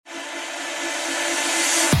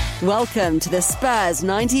Welcome to the Spurs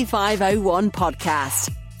 9501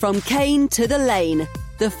 podcast. From Kane to the Lane,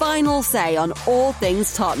 the final say on all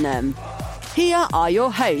things Tottenham. Here are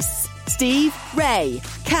your hosts, Steve, Ray,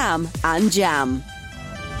 Cam and Jam.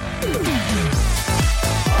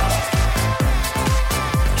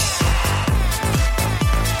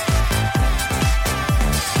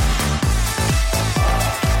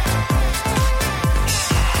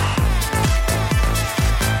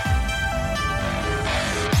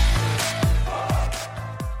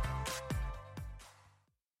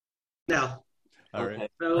 Now,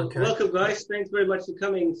 Okay. Welcome guys, thanks very much for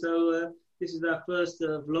coming. So this is our first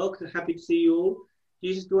vlog. Happy to see you all. Do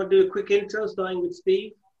you just want to do a quick intro, starting with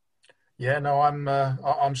Steve? Yeah, no,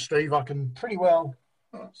 I'm Steve. I can pretty well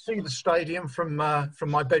see the stadium from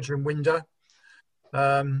my bedroom window,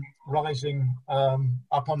 rising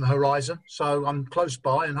up on the horizon. So I'm close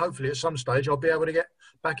by, and hopefully at some stage I'll be able to get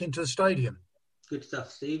back into the stadium. Good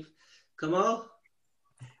stuff, Steve. Kamal?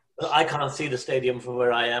 I can't see the stadium from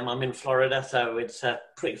where I am. I'm in Florida, so it's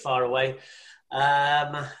pretty far away.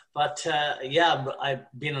 I've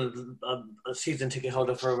been a season ticket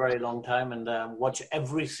holder for a very long time and watch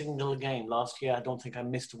every single game. Last year, I don't think I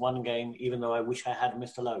missed one game, even though I wish I had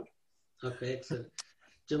missed a load. Okay, excellent.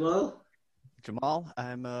 Jamal?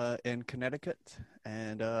 I'm in Connecticut,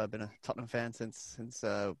 and I've been a Tottenham fan since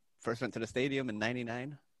first went to the stadium in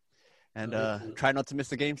 '99, and try not to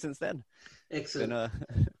miss a game since then. Excellent.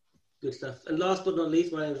 Good stuff. And last but not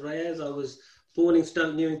least, my name is Reyes. I was born in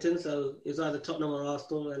Stoke Newington, so it's either Tottenham or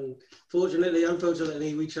Arsenal. And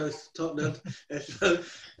unfortunately, we chose Tottenham.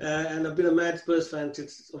 And I've been a mad Spurs fan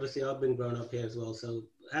since, obviously, I've been growing up here as well. So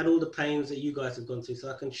I had all the pains that you guys have gone through, so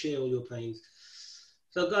I can share all your pains.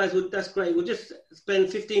 So, guys, that's great. We'll just spend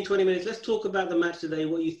 15, 20 minutes. Let's talk about the match today,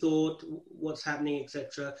 what you thought, what's happening,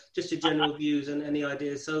 etc. Just your general views and any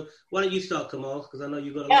ideas. So why don't you start, Kamal, because I know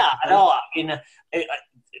you've got a lot to say.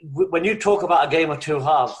 When you talk about a game of two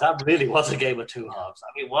halves, that really was a game of two halves.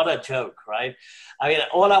 I mean, what a joke, right? I mean,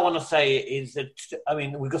 all I want to say is that,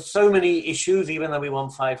 we've got so many issues, even though we won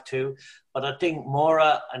 5-2. But I think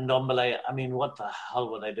Moura and Ndombele, what the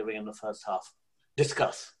hell were they doing in the first half?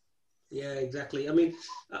 Discuss. Yeah, exactly. I mean,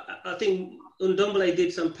 I think Ndombele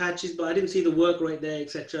did some patches, but I didn't see the work rate there,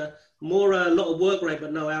 etc. Moura, a lot of work rate,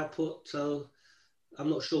 but no output. So I'm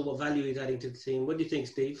not sure what value he's adding to the team. What do you think,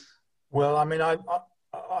 Steve? Well,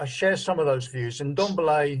 I share some of those views. And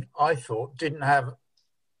Ndombele, I thought, didn't have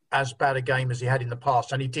as bad a game as he had in the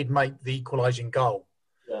past, and he did make the equalising goal.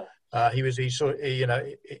 Yeah. He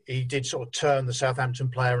did sort of turn the Southampton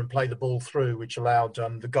player and play the ball through, which allowed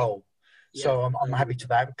the goal. Yeah, so I'm happy to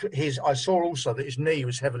that. I saw also that his knee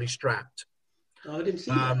was heavily strapped. Oh, I didn't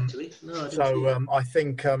see that actually. No, I didn't see that. I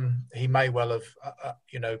think he may well have,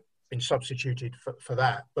 been substituted for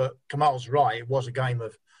that. But Kamal's right. It was a game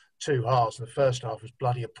of two halves, and the first half was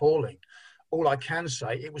bloody appalling. All I can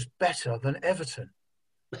say, it was better than Everton,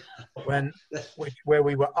 where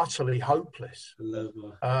we were utterly hopeless.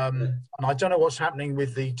 And I don't know what's happening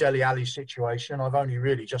with the Dele Alli situation. I've only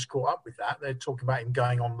really just caught up with that. They're talking about him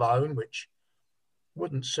going on loan, which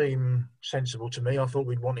wouldn't seem sensible to me. I thought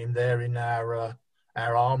we'd want him there in our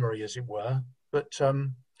armoury, as it were. But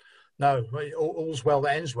no, all's well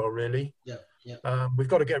that ends well, really. Yeah. We've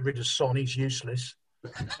got to get rid of Son. He's useless.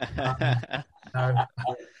 No,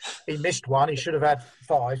 he missed one. He should have had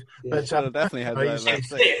 5. Yeah, but definitely had that.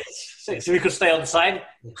 Six. So we could stay on the side.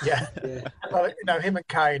 Yeah. Well, him and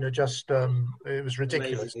Kane are just. It was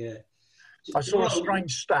ridiculous. Amazing, yeah. I saw a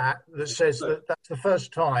strange stat that says that that's the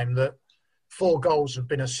first time that 4 goals have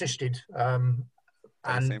been assisted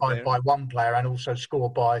and by one player, and also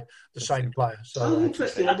scored by the same player. So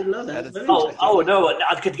interesting. I didn't know that. No,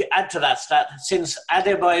 I could add to that stat. Since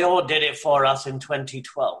Adebayor did it for us in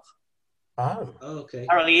 2012. Oh, okay.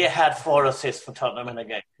 Apparently, he had 4 assists for Tottenham in a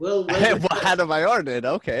game. Well, Adebayor did.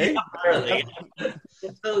 Okay. Yeah, apparently.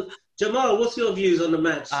 So, Jamal, what's your views on the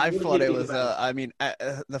match? I thought it was.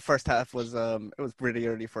 The first half was. It was pretty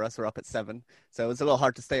early for us. We're up at 7, so it was a little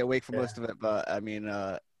hard to stay awake for most of it. But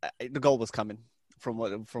the goal was coming from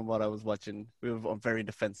what I was watching. We were very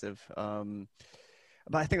defensive.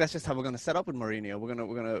 But I think that's just how we're going to set up with Mourinho. We're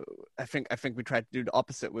gonna. I think we tried to do the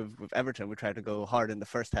opposite with Everton. We tried to go hard in the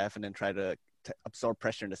first half and then try to absorb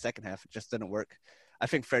pressure in the second half. It just didn't work. I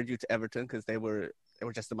think fair due to Everton because they were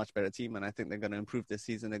just a much better team, and I think they're going to improve this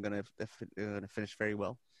season. They're going to finish very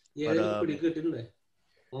well. Yeah, they looked pretty good, didn't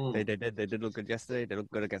they? They did look good yesterday. They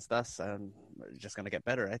looked good against us, and we're just going to get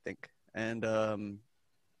better, I think. And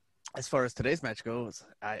as far as today's match goes,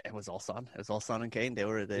 it was all Son. It was all Son and Kane. They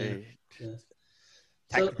were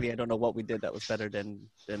tactically, I don't know what we did that was better than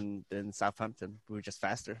Southampton. We were just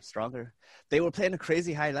faster, stronger. They were playing a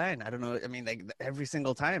crazy high line. I don't know. I mean, like every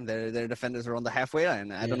single time, their defenders were on the halfway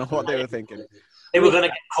line. I don't know what they were thinking. They were going to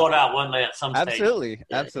get caught out, weren't they, at some stage?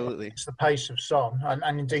 Absolutely. It's the pace of Son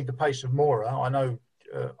and indeed the pace of Moura. I know.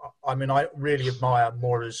 I really admire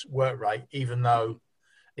Moura's work rate, even though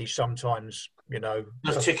he sometimes,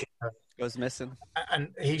 goes missing. And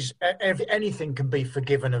anything can be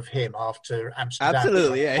forgiven of him after Amsterdam.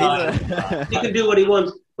 Absolutely, yeah. He can do what he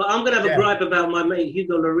wants. But I'm going to have a gripe about my mate,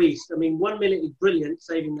 Hugo Lloris. I mean, 1 minute he's brilliant,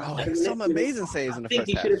 saving that. Oh, some amazing saves in the first half. I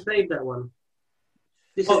think he should have saved that one.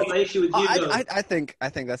 This is my issue with Hugo. I think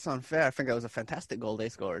that's unfair. I think that was a fantastic goal they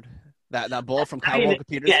scored. That ball from Kyle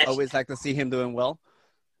Walker-Peters, always like to see him doing well.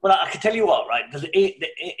 Well, I can tell you what, right?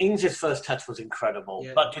 Ings' first touch was incredible.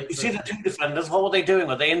 Yeah, but you see the two defenders, what were they doing?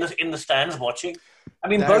 Were they in the stands watching? I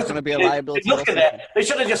mean, both going to be a liability. Look at that. They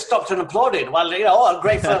should have just stopped and applauded while,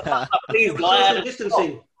 great first half. Please, glad. Social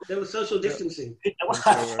distancing. There was social distancing. It was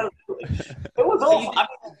awful.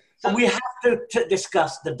 So we have to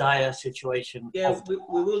discuss the Dyer situation. Yeah, we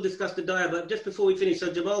will discuss the Dyer, but just before we finish,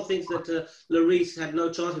 so Jamal thinks that Lloris had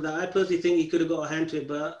no chance with that. I personally think he could have got a hand to it,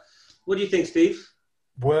 but what do you think, Steve?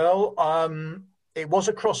 Well, it was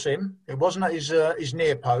across him. It wasn't at his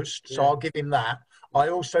near post, so I'll give him that. I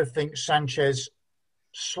also think Sanchez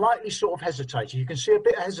slightly sort of hesitated. You can see a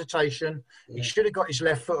bit of hesitation. Yeah. He should have got his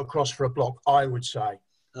left foot across for a block, I would say.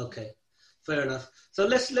 Okay, fair enough. So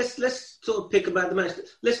let's sort of pick about the match.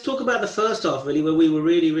 Let's talk about the first half, really, where we were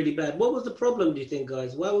really, really bad. What was the problem, do you think,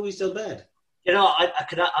 guys? Why were we so bad?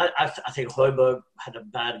 I think Højbjerg had a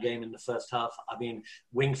bad game in the first half. I mean,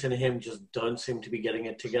 Winks and him just don't seem to be getting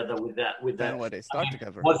it together with that. Where they start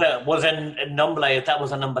together. Was a Ndombele, if that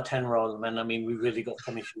was a number 10 role, man, I mean, we really got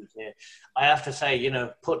some issues here. I have to say,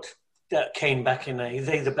 put Kane back in there. He's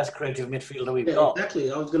the best creative midfielder we've got.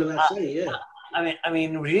 Exactly. I was going to say, yeah. I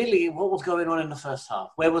mean, really, what was going on in the first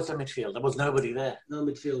half? Where was the midfield? There was nobody there. No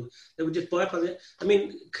midfield. They were just bypassing it. I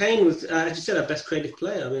mean, Kane was, as you said, our best creative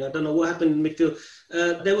player. I mean, I don't know what happened in midfield.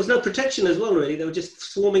 There was no protection as well, really. They were just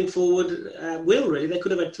swarming forward at will, really. They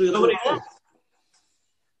could have had 3 or 4 goals.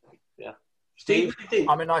 Yeah. Steve, what do you think?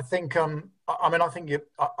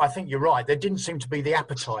 I think you're right. There didn't seem to be the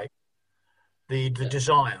appetite, the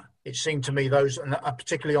desire. It seemed to me those,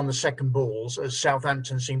 particularly on the second balls, as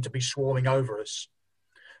Southampton seemed to be swarming over us.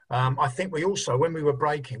 I think we also, when we were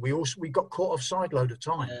breaking, we got caught offside load of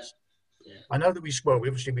times. Yeah. I know that we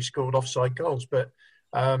scored offside goals, but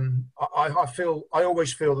I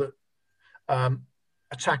always feel that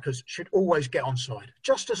attackers should always get onside.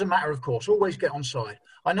 Just as a matter of course, always get onside.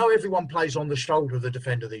 I know everyone plays on the shoulder of the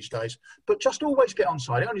defender these days, but just always get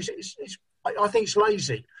onside. I think it's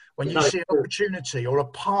lazy when you see an opportunity or a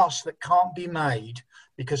pass that can't be made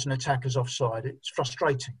because an attacker's offside. It's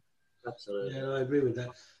frustrating. Absolutely. Yeah, I agree with that.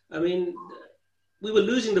 I mean, we were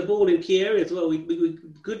losing the ball in key areas as well. We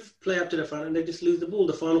good play up to the front and they just lose the ball.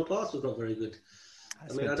 The final pass was not very good.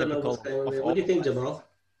 I don't know what's going on there. What do you think, Jamal?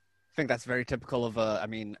 I think that's very typical of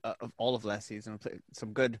of all of last season.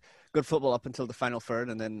 Some good football up until the final third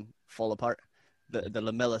and then fall apart. The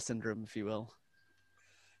Lamela syndrome, if you will.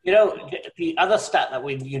 The other stat that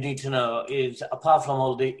you need to know is, apart from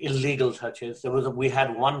all the illegal touches, we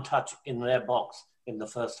had 1 touch in their box in the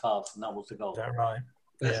first half, and that was the goal. Is that right?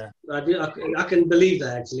 Yeah. I can believe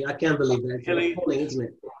that, actually. I can believe that. It's appalling, isn't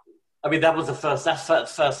it? I mean, that was that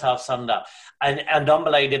first half summed up. And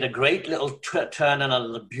Ndombele did a great little turn and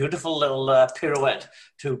a beautiful little pirouette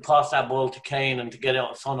to pass that ball to Kane and to get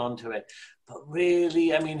Son onto it. But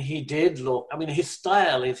really, I mean, he did look. I mean, his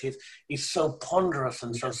style is he's so ponderous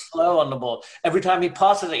and so slow on the ball. Every time he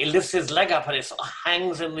passes it, he lifts his leg up and it sort of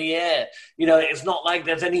hangs in the air. It's not like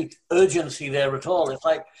there's any urgency there at all. It's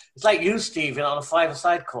like you, Steve, on a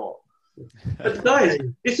 5-a-side court. But guys,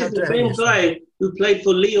 this is the same guy who played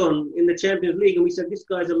for Lyon in the Champions League, and we said this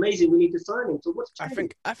guy's amazing. We need to sign him. So what's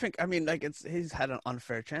changed? I think. I mean, he's had an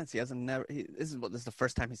unfair chance. He hasn't this is the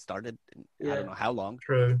first time he started. I don't know how long.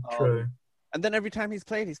 True. And then every time he's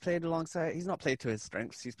played alongside. He's not played to his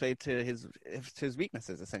strengths. He's played to his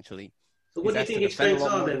weaknesses, essentially. So what do you think his strengths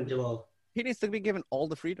are then, Jamal? He needs to be given all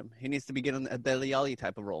the freedom. He needs to be given a Dele Alli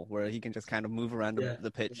type of role where he can just kind of move around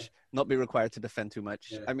the pitch, not be required to defend too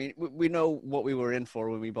much. Yeah. I mean, we know what we were in for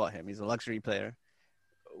when we bought him. He's a luxury player.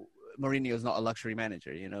 Mourinho's not a luxury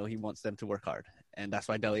manager. He wants them to work hard. And that's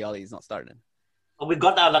why Dele Alli is not starting. Well, we've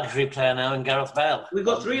got our luxury player now in Gareth Bale. We've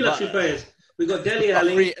got 3 luxury players. We've got Dele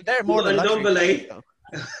Alli, they're more than Ndombele.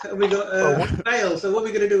 We got Bale. So what are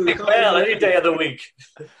we going to do? Bale any day of the week.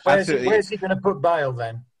 Where's he going to put Bale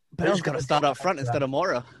then? Bale's got to start up front instead of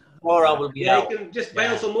Moura. Mora will be out. You can just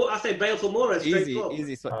bail for more. I say bail for more.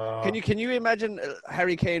 Easy. Can you imagine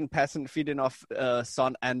Harry Kane passing, feeding off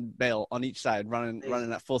Son and Bale on each side, running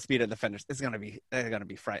at full speed at defenders? They're gonna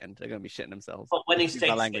be frightened. They're gonna be shitting themselves. But when he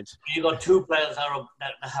stays fit, you got two players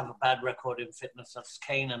that have a bad record in fitness. That's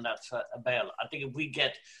Kane and that's Bale. I think if we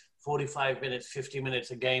get 45 minutes, 50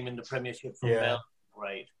 minutes a game in the Premiership from Bale,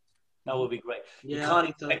 great. That would be great. You can't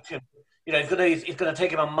expect him. It's going to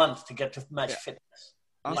take him a month to get to match fitness.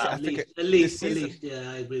 Honestly, at least.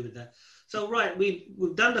 Yeah, I agree with that. So, right,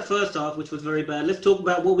 we've done the first half, which was very bad. Let's talk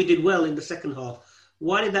about what we did well in the second half.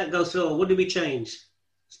 Why did that go so well? What did we change?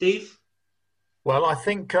 Steve? Well, I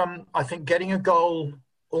think getting a goal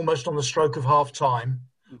almost on the stroke of half-time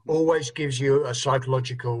always gives you a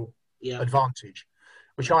psychological advantage,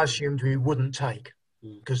 which I assumed we wouldn't take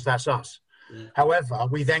because that's us. Yeah. However,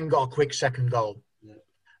 we then got a quick second goal. Yeah.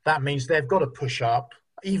 That means they've got to push up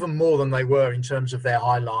even more than they were in terms of their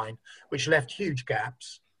high line, which left huge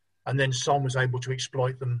gaps. And then Son was able to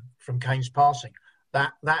exploit them from Kane's passing.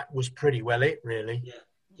 That was pretty well it, really. Yeah.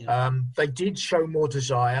 Yeah. They did show more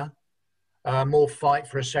desire, more fight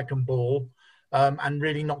for a second ball, and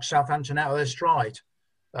really knocked Southampton out of their stride.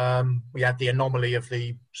 We had the anomaly of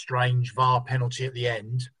the strange VAR penalty at the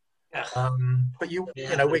end. Yeah. But we're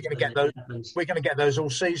going to get those. We're going to get those all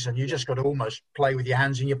season. You just got to almost play with your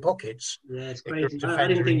hands in your pockets. Yeah, it's crazy. I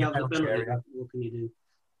didn't think that was a penalty. What can you do?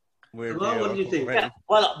 What do you think? Yeah,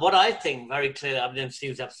 well, what I think very clearly, I mean,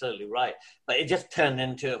 Steve's absolutely right, but it just turned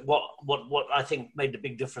into what I think made the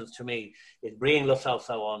big difference to me is bringing Lo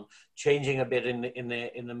Celso on, changing a bit in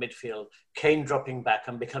the midfield, Kane dropping back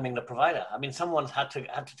and becoming the provider. I mean, someone's had to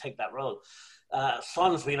take that role.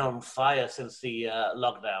 Son's been on fire since the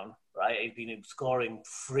lockdown, right? He's been scoring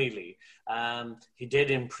freely. He did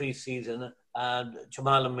in pre-season, and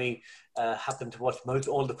Jamal and me happened to watch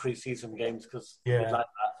all the pre-season games because we like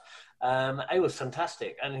that. It was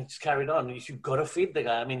fantastic, and he's carried on. You've got to feed the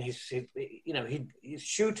guy. I mean, he's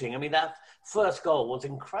shooting. I mean, that first goal was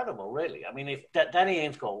incredible, really. I mean, if Danny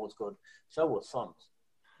Ings' goal was good, so was Son's.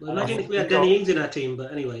 Well, imagine if we had Danny Ings in our team,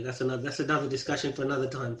 but anyway, that's another discussion for another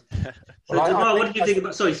time. So, Jamal, what did you think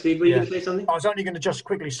about? Sorry, Steve, were you going to say something? I was only going to just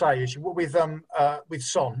quickly say, with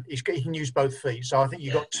Son, he can use both feet. So I think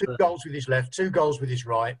you got 2 goals with his left, 2 goals with his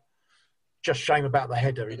right. Just shame about the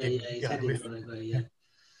header.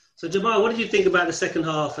 So, Jamal, what did you think about the second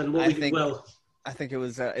half and what we did well? I think it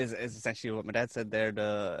was is essentially what my dad said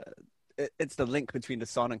there. It's the link between the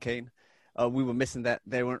Son and Kane. We were missing that.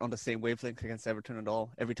 They weren't on the same wavelength against Everton at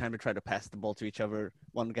all. Every time they tried to pass the ball to each other,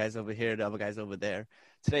 one guy's over here, the other guy's over there.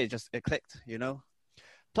 Today, it clicked,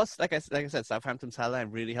 Plus, like I said, Southampton's high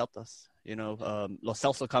line really helped us. Lo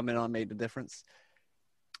Celso coming on made the difference.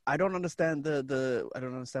 I don't understand I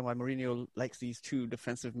don't understand why Mourinho likes these 2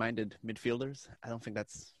 defensive-minded midfielders. I don't think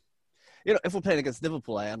that's... if we're playing against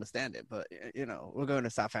Liverpool, I understand it. But, we're going to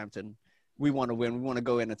Southampton. We want to win. We want to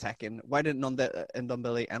go in attacking. Why didn't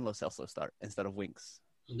Ndombele and Lo Celso start instead of Winks?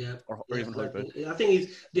 Yeah. Or even Højbjerg? I think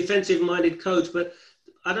he's defensive-minded coach, but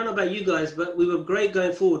I don't know about you guys, but we were great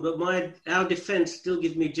going forward. But our defence still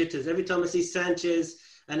gives me jitters. Every time I see Sanchez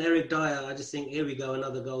and Eric Dyer, I just think, here we go,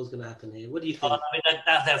 another goal is going to happen here. What do you think? I mean,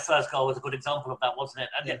 that their first goal was a good example of that, wasn't it?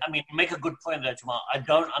 And I mean, you make a good point there, Jamal. I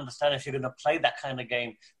don't understand if you're going to play that kind of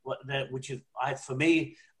game, which is, for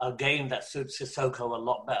me, a game that suits Sissoko a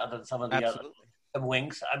lot better than some of the other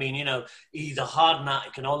wings. I mean, he's a hard nut.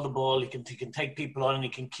 He can hold the ball. He can take people on and he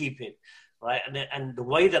can keep it, right? And the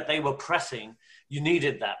way that they were pressing, you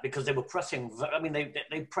needed that because they were pressing. I mean,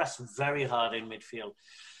 they pressed very hard in midfield.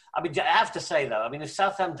 I mean, I have to say, though, if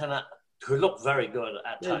Southampton, who looked very good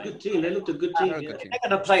at times. Good team. They looked a good team. They're going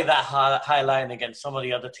to play that high line against some of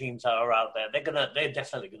the other teams that are out there. They're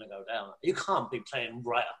definitely going to go down. You can't be playing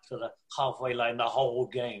right up to the halfway line the whole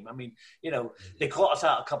game. I mean, they caught us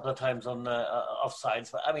out a couple of times on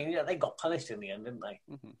offsides, but I mean, they got punished in the end, didn't they?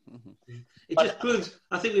 It just proves.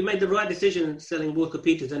 I think we made the right decision selling Walker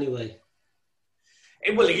Peters anyway.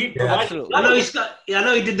 I know he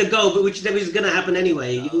did the goal, but which was going to happen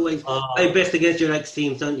anyway. You always play best against your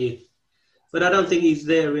ex-teams, don't you? But I don't think he's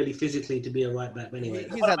there really physically to be a right back anyway.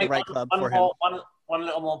 He's at the right club for him. One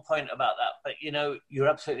little more point about that, but you're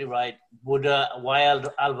absolutely right. Why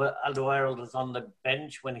Alderweireld was on the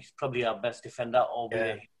bench when he's probably our best defender,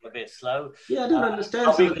 albeit a bit slow? Yeah, I don't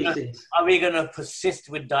understand some of these things. Are we going to persist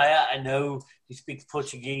with Dyer? I know he speaks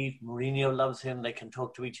Portuguese. Mourinho loves him. They can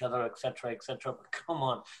talk to each other, etc., etc. But come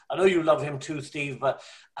on, I know you love him too, Steve. But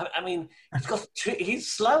I mean, he's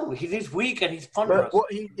slow. He's weak and he's ponderous.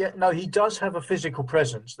 He does have a physical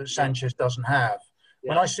presence that Sanchez doesn't have.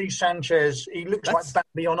 When I see Sanchez, he looks like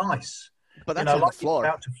Bambi on ice. But that's on the floor. He's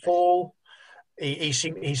about to fall.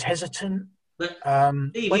 he's hesitant. But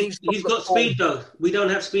he's got speed, though. We don't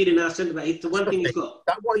have speed in our centre back. It's the one thing he's got.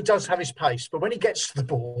 That what he does have his pace, but when he gets to the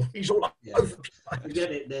ball, he's all over the place. I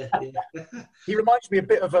get it there. Yeah. He reminds me a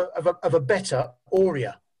bit of a better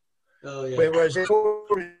Aurier. Oh yeah. Whereas if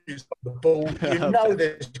Aurier's got the ball, you know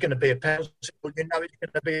there's going to be a penalty, you know it's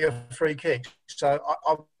going to be a free kick. So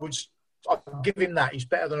I'll give him that. He's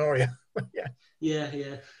better than Aurier.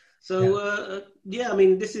 Yeah. So, I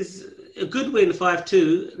mean, this is a good win,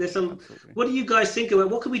 5-2. There's some. Absolutely. What do you guys think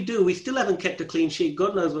about what can we do? We still haven't kept a clean sheet.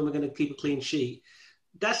 God knows when we're going to keep a clean sheet.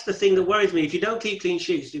 That's the thing that worries me. If you don't keep clean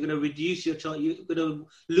sheets, you're going to reduce your chance. You're going to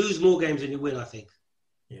lose more games than you win, I think.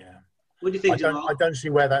 Yeah. What do you think, I don't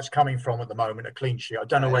see where that's coming from at the moment, a clean sheet. I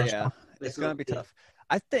don't know where it's going to be tough.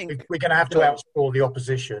 I think we're going to have to outscore the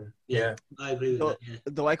opposition. Yeah, I agree with that. Yeah.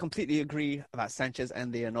 Though I completely agree about Sanchez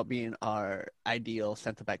and Dia not being our ideal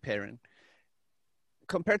centre-back pairing.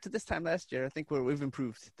 Compared to this time last year, I think we've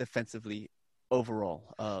improved defensively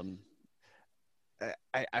overall. I'm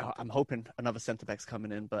hoping another centre-back's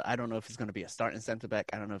coming in, but I don't know if it's going to be a starting centre-back.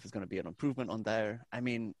 I don't know if it's going to be an improvement on there. I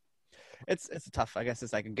mean, it's tough. I guess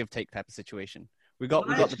it's like a give-take type of situation. We got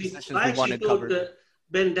the positions we wanted covered.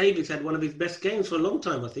 Ben Davies had one of his best games for a long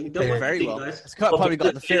time, I think. Very well. He's probably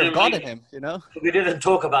got the fear of God in him, you know? We didn't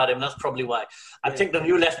talk about him. That's probably why. I think the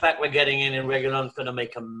new left back we're getting in Reguilón is going to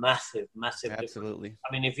make a massive Absolutely. difference.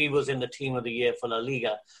 I mean, if he was in the team of the year for La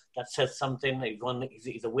Liga, that says something.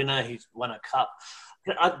 He's a winner. He's won a cup.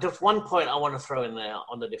 There's one point I want to throw in there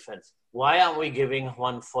on the defense. Why aren't we giving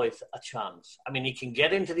Juan Foyth a chance? I mean, he can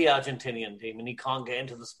get into the Argentinian team and he can't get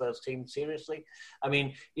into the Spurs team, seriously. I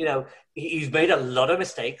mean, you know, he's made a lot of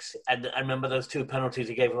mistakes. And I remember those 2 penalties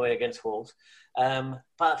he gave away against Wolves.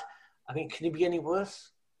 But, I mean, can he be any worse?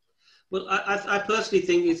 Well, I personally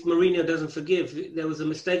think it's Mourinho doesn't forgive. There was a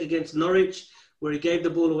mistake against Norwich where he gave the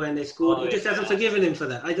ball away and they scored. He just hasn't forgiven him for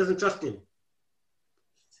that. He doesn't trust him.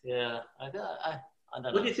 Yeah, I don't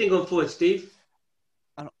know. What do you think on Foyth, Steve?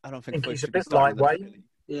 I don't think he's a bit lightweight.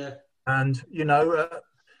 Yeah. And, you know,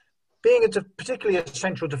 being particularly a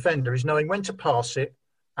central defender is knowing when to pass it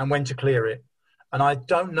and when to clear it. And I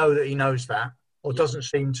don't know that he knows that or doesn't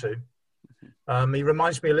seem to. He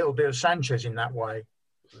reminds me a little bit of Sanchez in that way.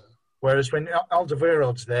 Whereas when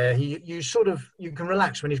Alderweireld's there, you can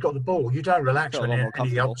relax when he's got the ball. You don't relax when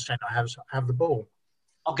any other centre have the ball.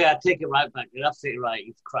 Okay, I take it right back. You're absolutely right.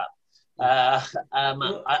 He's crap. I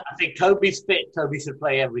think Toby's fit. Toby should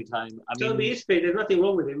play every time. Toby is fit. There's nothing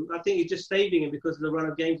wrong with him. I think he's just saving him because of the run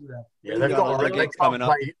of games we have. Yeah, they've got a coming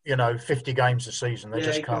up. Play, 50 games a season. They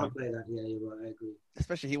just can't play that. Yeah, you're right. I agree.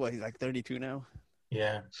 Especially he's like 32 now.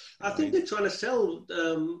 Yeah. I think they're trying to sell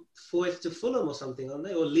Foyth to Fulham or something, aren't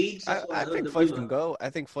they? Or Leeds. I think Foyth can go.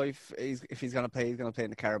 I think Foyth, if he's going to play, he's going to play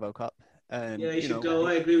in the Carabao Cup. And, he should go.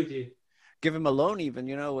 I agree with you. Give him a loan even,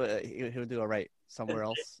 he'll do all right somewhere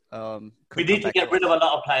else. We need to get rid of a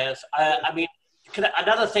lot of players. I mean,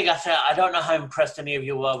 another thing I say, I don't know how impressed any of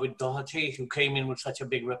you were with Doherty, who came in with such a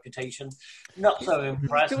big reputation. Not so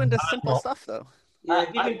impressed. He's doing the simple stuff, though. Yeah,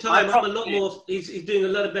 give him time. I'm a lot more. He's doing a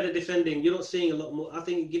lot of better defending. You're not seeing a lot more. I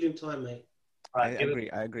think give him time, mate. Right,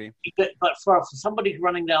 I agree. But for somebody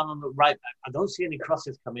running down on the right back, I don't see any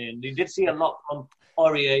crosses coming in. You did see a lot from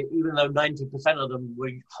Aurier, even though 90% of them were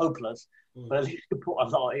hopeless. But at least you put a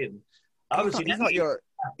lot in.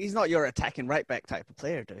 He's not your attacking right back type of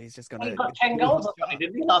player, though. He's just going to. He got 10 goals,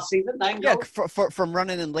 didn't he, last season? 9 goals. Yeah, from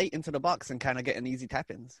running in late into the box and kind of getting easy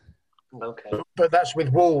tap-ins. Okay. But that's with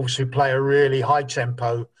Wolves, who play a really high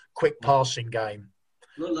tempo, quick passing game.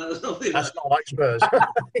 That's not like Spurs.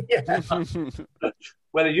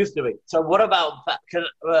 Well, it used to be. So what about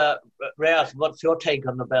Reyes? What's your take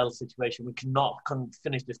on the Bale situation? We cannot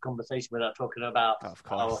finish this conversation without talking about. Of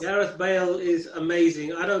course. Gareth Bale is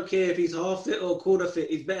amazing. I don't care if he's half fit or quarter fit.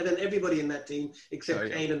 He's better than everybody in that team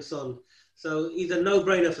except Kane and Son. So he's a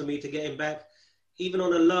no-brainer for me to get him back. Even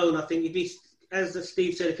on a loan, I think as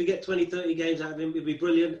Steve said, if you get 20, 30 games out of him, it'd be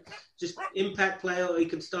brilliant. Just impact player, or he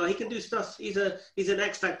can start. He can do stuff. He's an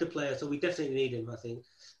X-factor player, so we definitely need him, I think.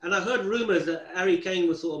 And I heard rumours that Harry Kane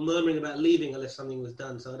was sort of murmuring about leaving unless something was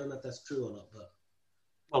done, so I don't know if that's true or not.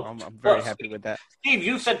 But I'm very happy with that. Steve,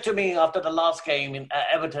 you said to me after the last game, in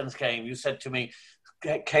Everton's game, you said to me,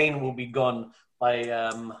 Kane will be gone by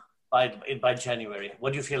January.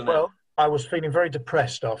 What do you feel now? Well, I was feeling very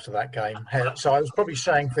depressed after that game. So I was probably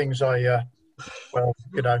saying things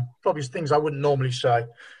probably things I wouldn't normally say.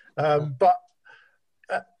 But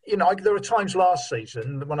there were times last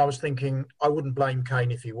season when I was thinking I wouldn't blame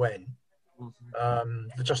Kane if he went,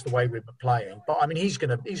 just the way we were playing. But I mean, he's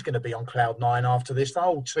gonna be on cloud 9 after this. The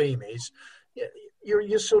whole team is.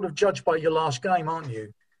 You're sort of judged by your last game, aren't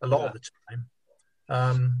you? A lot of the time.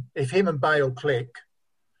 If him and Bale click,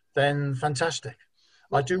 then fantastic.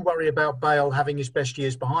 I do worry about Bale having his best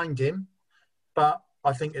years behind him, but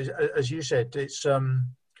I think, as you said, it's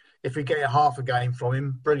if we get half a game from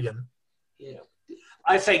him, brilliant. Yeah,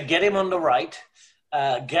 I say get him on the right.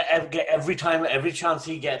 Get every chance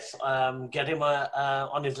he gets, get him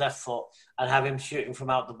on his left foot and have him shooting from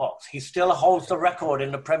out the box. He still holds the record in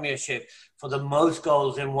the Premiership for the most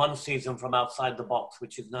goals in one season from outside the box,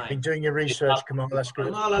 which is 9. Been doing your research, Kamal. That's good.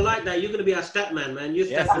 Kamal, I like that. You're going to be our stat man, man. You've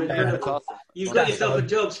got yourself a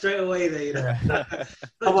job straight away there. You know? Yeah.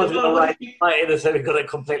 Someone's got we got it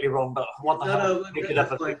completely wrong, but what the hell?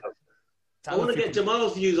 I want to get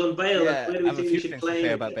Jamal's views on Bale. Yeah, where do we think we should play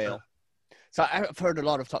about Bale. So I've heard a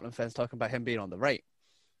lot of Tottenham fans talking about him being on the right.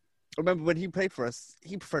 I remember when he played for us,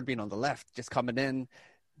 he preferred being on the left, just coming in.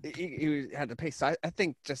 He had the pace. So I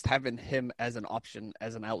think just having him as an option,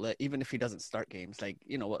 as an outlet, even if he doesn't start games, like,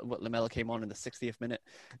 you know, what Lamela came on in the 60th minute.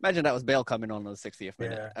 Imagine that was Bale coming on the 60th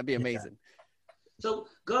minute. Yeah, that'd be amazing. Yeah. So,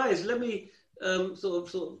 guys, let me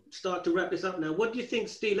sort of start to wrap this up now. What do you think,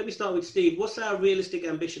 Steve? Let me start with Steve. What's our realistic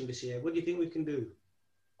ambition this year? What do you think we can do?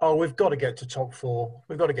 Oh, we've got to get to top 4.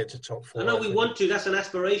 We've got to get to top 4. I know we want to. That's an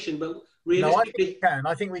aspiration, but realistically... No, I think we can.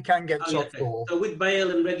 I think we can get top 4. So with Bale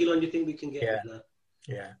and Reguilon, you think we can get that?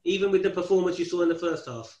 Yeah. Even with the performance you saw in the first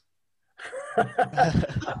half?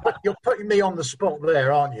 You're putting me on the spot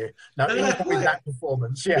there, aren't you? No, even with that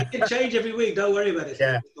performance, yeah. It can change every week. Don't worry about it.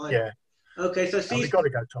 Yeah. Okay, so Steve, we've got to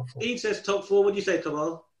go top 4. Steve says top 4. What do you say,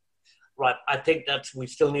 Kamal? Right, I think that we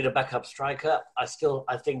still need a backup striker. I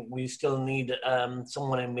think we still need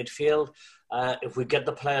someone in midfield. If we get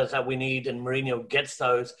the players that we need and Mourinho gets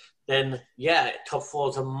those, then top 4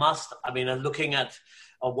 is a must. I mean, looking at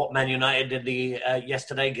what Man United did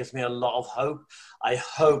yesterday gives me a lot of hope. I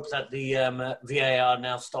hope that the VAR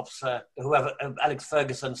now stops whoever Alex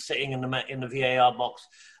Ferguson sitting in the VAR box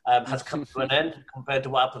has come to an end compared to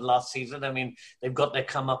what happened last season. I mean, they've got their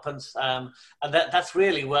comeuppance, and that's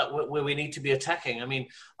really where we need to be attacking. I mean,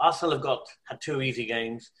 Arsenal had 2 easy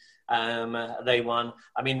games. They won.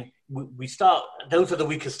 I mean, those are the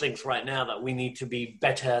weakest links right now that we need to be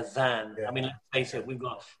better than. Yeah. I mean, let's face it, we've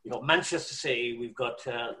got Manchester City, we've got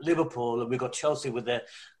Liverpool, and we've got Chelsea with their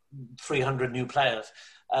 300 new players.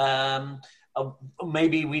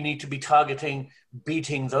 Maybe we need to be targeting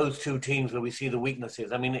beating those 2 teams where we see the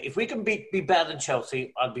weaknesses. I mean, if we can be better than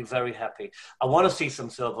Chelsea, I'd be very happy. I want to see some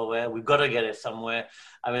silverware. We've got to get it somewhere.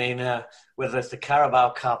 I mean, whether it's the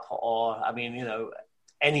Carabao Cup or, I mean, you know,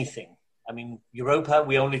 anything. I mean, Europa,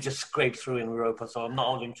 we only just scraped through in Europa, so I'm not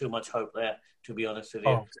holding too much hope there, to be honest with you.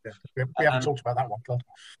 Oh, yeah. We haven't talked about that one, God.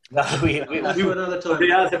 No, we another time.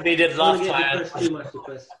 We haven't needed last time. Too much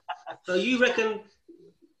depressed. So you reckon,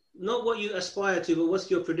 not what you aspire to, but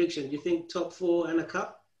what's your prediction? Do you think top 4 and a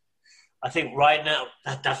cup? I think right now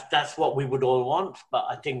that's what we would all want, but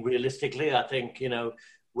I think realistically, I think, you know,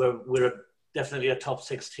 we're definitely a top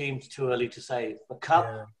 6 team. It's too early to say. The cup.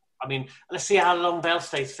 Yeah. I mean, let's see how long Bale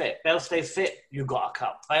stays fit. Bale stays fit, you got a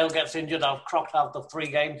cup. Bale gets injured, I've crocked out the 3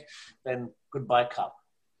 games, then goodbye cup.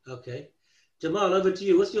 Okay. Jamal, over to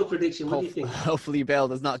you. What's your prediction? What do you think? Hopefully Bale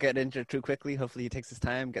does not get injured too quickly. Hopefully he takes his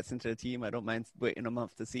time, gets into the team. I don't mind waiting a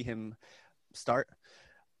month to see him start.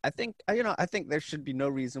 I think there should be no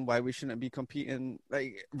reason why we shouldn't be competing.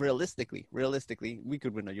 Like, realistically, we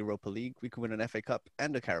could win a Europa League, we could win an FA Cup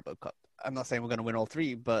and a Carabao Cup. I'm not saying we're going to win all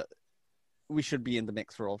 3, but we should be in the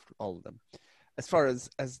mix for all of them. As far as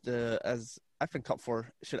I think top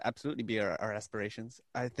 4 should absolutely be our aspirations.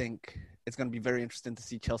 I think it's going to be very interesting to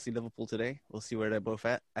see Chelsea-Liverpool today. We'll see where they're both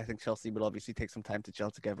at. I think Chelsea will obviously take some time to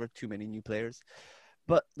gel together. Too many new players,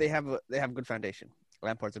 but they have a good foundation.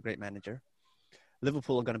 Lampard's a great manager.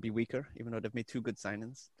 Liverpool are going to be weaker, even though they've made 2 good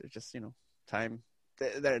signings. They're just, you know, time.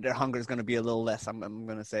 Their hunger is going to be a little less. I'm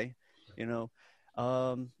going to say, you know.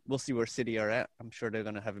 We'll see where City are at. I'm sure they're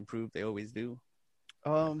going to have improved. They always do.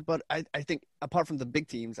 But I think apart from the big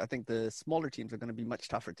teams, I think the smaller teams are going to be much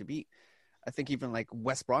tougher to beat. I think even like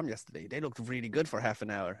West Brom yesterday, they looked really good for half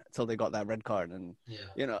an hour until they got that red card. And,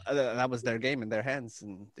 you know, that was their game in their hands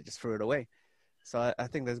and they just threw it away. So I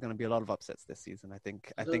think there's going to be a lot of upsets this season. I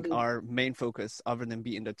think our main focus, other than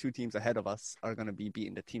beating the 2 teams ahead of us, are going to be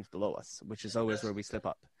beating the teams below us, which is always where we slip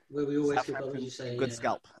up. Where we always slip up, as you say. Good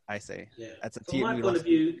scalp, I say. Yeah. That's a From team. my point of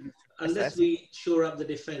view, unless we shore up the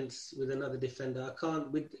defence with another defender, I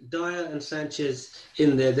can't. With Dyer and Sanchez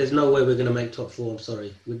in there's no way we're going to make top 4. I'm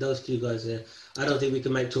sorry. With those 2 guys there, I don't think we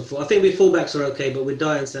can make top 4. I think with fullbacks are okay, but with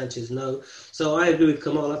Dyer and Sanchez, no. So I agree with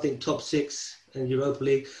Kamal. I think top 6 and Europa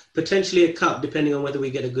League, potentially a cup, depending on whether we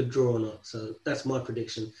get a good draw or not. So that's my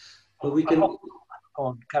prediction. But we can. Go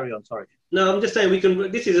on, carry on. Sorry. No, I'm just saying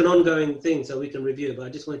this is an ongoing thing, so we can review it. But I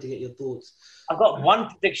just wanted to get your thoughts. I've got one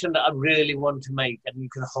prediction that I really want to make, and you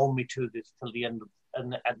can hold me to this till the end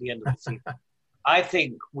at the end of the season. I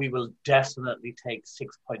think we will definitely take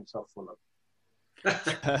 6 points off Fulham. You're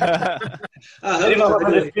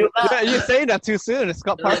saying that too soon.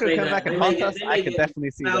 Scott Parker come back and haunt us. I could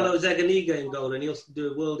definitely see Paolo that. Zaganiga in goal, and he'll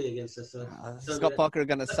do a worldie against us. So Scott Parker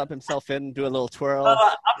going to sub himself in, do a little twirl.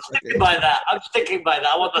 I'm sticking by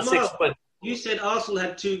that. I want the 6 points. You said Arsenal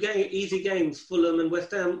had two easy games, Fulham and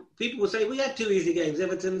West Ham. People will say we had 2 easy games,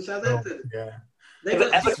 Everton and Southampton. Yeah. They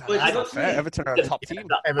got 6 points. Everton are a top team.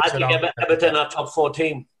 I think Everton are top 4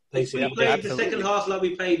 team. If we played the second half like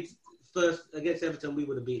we played first against Everton, we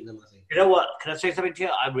would have beaten them, I think. You know what? Can I say something to you?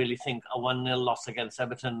 I really think a 1-0 loss against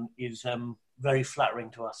Everton is very flattering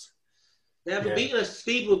to us. They haven't beaten us.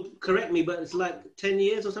 Steve will correct me, but it's like 10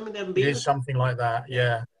 years or something. They haven't beaten us. Something like that,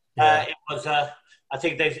 yeah. It was, I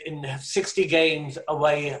think they've in 60 games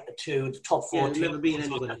away to the top 4 teams. Never beaten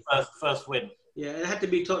anybody. First win. Yeah, it had to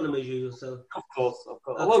be Tottenham as usual. So of course.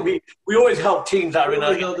 Well, we always help teams that are in.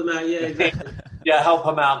 Help them out, yeah, exactly. Yeah, help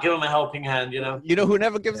them out. Give them a helping hand. You know. You know who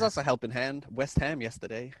never gives us a helping hand? West Ham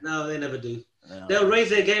yesterday. No, they never do. No. They'll raise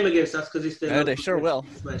their game against us because it's their. Yeah, they sure will.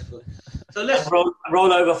 So let's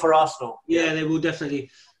roll over for Arsenal. Yeah, they will definitely.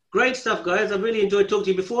 Great stuff, guys. I really enjoyed talking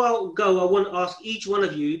to you. Before I go, I want to ask each one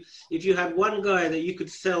of you, if you had one guy that you could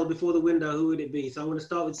sell before the window, who would it be? So I'm going to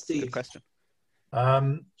start with Steve. Good question.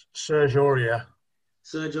 Serge Aurier.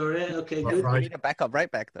 Serge Aurier, okay, good. We need a backup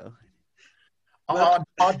right back, though. I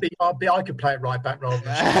could play it right back rather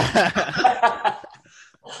than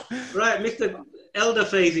Right, Mr. Elder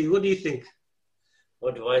Fazy, what do you think?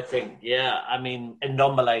 What do I think? Yeah, I mean,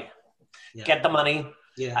 Ndombele. Yeah. Get the money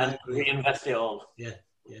and reinvest it all. Yeah,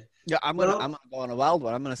 I'm gonna go on a wild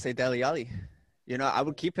one. I'm gonna say Dele Alli. You know, I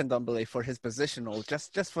would keep Ndombele for his positional,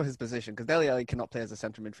 just for his position, because Dele Alli cannot play as a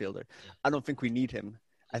centre midfielder. Yeah. I don't think we need him.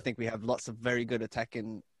 I think we have lots of very good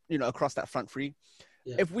attacking, across that front three.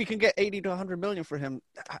 Yeah. If we can get 80 to 100 million for him,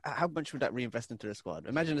 how much would that reinvest into the squad?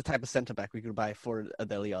 Imagine the type of centre back we could buy for a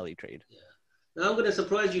Dele Alli trade. Yeah. Now I'm going to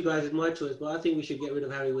surprise you guys with my choice, but I think we should get rid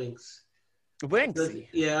of Harry Winks. Winks?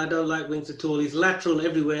 Yeah, I don't like Winks at all. He's lateral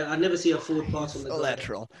everywhere. I never see a forward pass on the goal.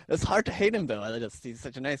 Lateral. It's hard to hate him, though. He's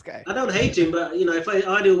such a nice guy. I don't hate him, but,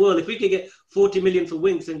 ideal world, if we could get 40 million for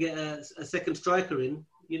Winks and get a second striker in,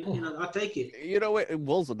 I'd take it. You know what?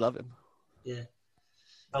 Wolves would love him. Yeah.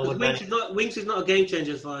 Winks is not a game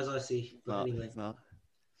changer as far as I see. But anyway. He's not.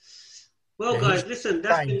 Well, guys, listen,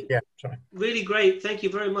 that's been really great. Thank you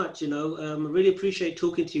very much. I really appreciate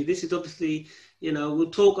talking to you. This is obviously, we'll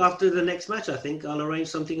talk after the next match, I think. I'll arrange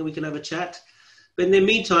something and we can have a chat. But in the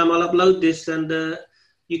meantime, I'll upload this and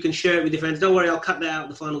you can share it with your friends. Don't worry, I'll cut that out in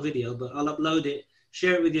the final video, but I'll upload it.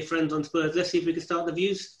 Share it with your friends on Spurs. Let's see if we can start the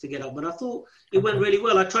views to get up. But I thought it went really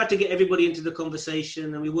well. I tried to get everybody into the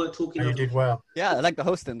conversation, and we weren't talking. You did well. Yeah, I like the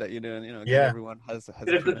hosting that you're doing. Everyone has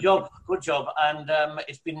did a good job. Good job, and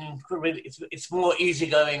it's been really. It's more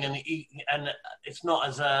easygoing, and it's not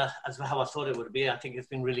as how I thought it would be. I think it's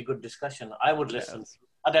been really good discussion. I would listen.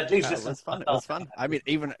 I'd at least listen. It was fun. I mean,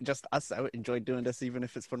 even just us, I would enjoy doing this, even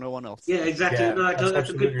if it's for no one else. Yeah, exactly. Yeah, no,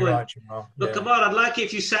 that's a good point. Right, but come on, I'd like it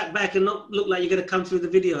if you sat back and not look like you're going to come through the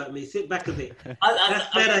video at me. Sit back a bit.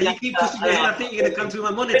 That's better. You keep pushing your head. I think you're going to come through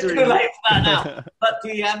my monitor. It's too late for that now. But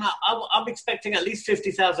I'm expecting at least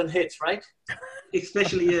 50,000 hits, right?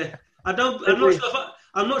 Especially, yeah.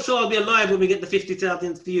 I'm not sure I'll be alive when we get the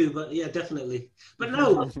 50,000th view, but yeah, definitely. But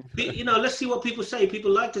no, let's see what people say.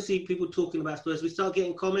 People like to see people talking about Spurs. We start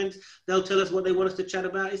getting comments. They'll tell us what they want us to chat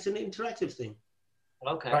about. It's an interactive thing.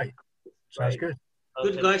 Okay. Right. Sounds good.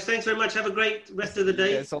 Good, guys. Thanks very much. Have a great rest of the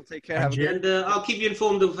day. Yes, I'll take care. And I'll keep you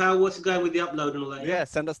informed of what's going with the upload and all that. Yeah,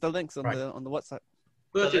 send us the links on the WhatsApp.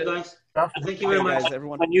 Perfect, guys. Thank you very much. Guys,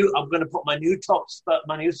 everyone. I'm going to put my new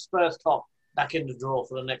Spurs top back in the drawer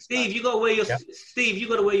for the next. Steve, you got to wear your Steve. You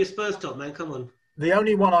got to wear your Spurs top, man. Come on. The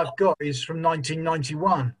only one I've got is from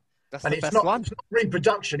 1991. That's and the best not, one. It's not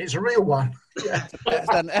reproduction. It's a real one. Yeah. It's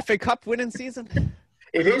an FA Cup winning season.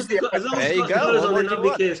 It is the. There you go. Don't be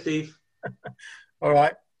care, Steve. All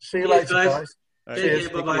right. See you later, guys. Cheers.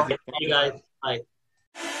 Bye-bye. See you guys. Bye.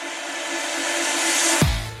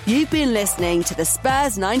 You've been listening to the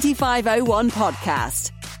Spurs 9501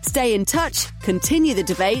 podcast. Stay in touch, continue the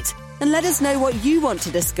debate, and let us know what you want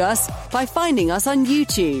to discuss by finding us on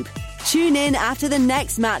YouTube. Tune in after the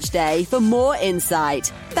next match day for more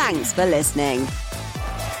insight. Thanks for listening.